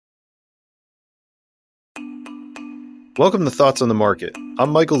Welcome to Thoughts on the Market. I'm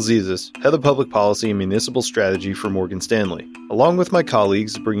Michael Zezas, Head of Public Policy and Municipal Strategy for Morgan Stanley. Along with my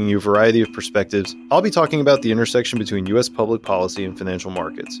colleagues, bringing you a variety of perspectives, I'll be talking about the intersection between U.S. public policy and financial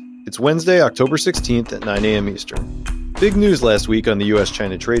markets. It's Wednesday, October 16th at 9 a.m. Eastern. Big news last week on the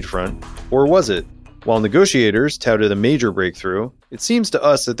U.S.-China trade front. Or was it? While negotiators touted a major breakthrough, it seems to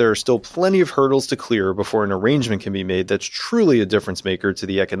us that there are still plenty of hurdles to clear before an arrangement can be made that's truly a difference maker to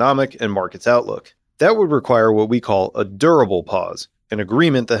the economic and market's outlook. That would require what we call a durable pause, an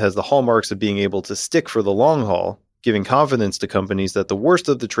agreement that has the hallmarks of being able to stick for the long haul, giving confidence to companies that the worst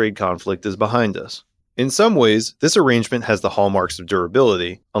of the trade conflict is behind us. In some ways, this arrangement has the hallmarks of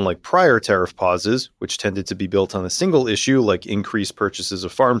durability, unlike prior tariff pauses, which tended to be built on a single issue like increased purchases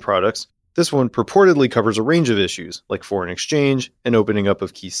of farm products. This one purportedly covers a range of issues, like foreign exchange and opening up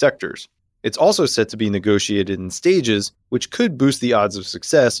of key sectors. It's also set to be negotiated in stages, which could boost the odds of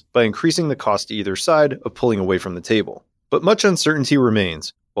success by increasing the cost to either side of pulling away from the table. But much uncertainty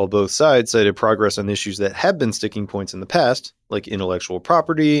remains. While both sides cited progress on issues that have been sticking points in the past, like intellectual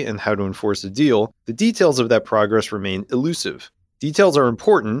property and how to enforce a deal, the details of that progress remain elusive. Details are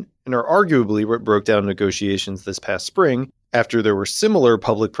important and are arguably what broke down negotiations this past spring after there were similar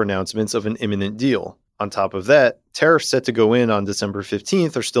public pronouncements of an imminent deal. On top of that, tariffs set to go in on December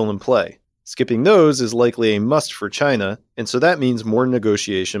 15th are still in play. Skipping those is likely a must for China, and so that means more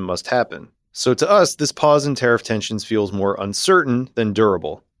negotiation must happen. So to us, this pause in tariff tensions feels more uncertain than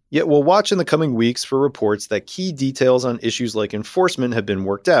durable. Yet we'll watch in the coming weeks for reports that key details on issues like enforcement have been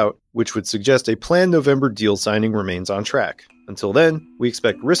worked out, which would suggest a planned November deal signing remains on track. Until then, we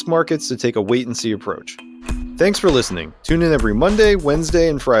expect risk markets to take a wait-and-see approach. Thanks for listening. Tune in every Monday, Wednesday,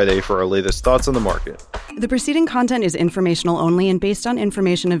 and Friday for our latest thoughts on the market. The preceding content is informational only and based on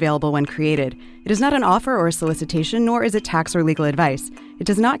information available when created. It is not an offer or a solicitation, nor is it tax or legal advice. It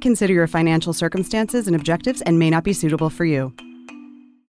does not consider your financial circumstances and objectives and may not be suitable for you.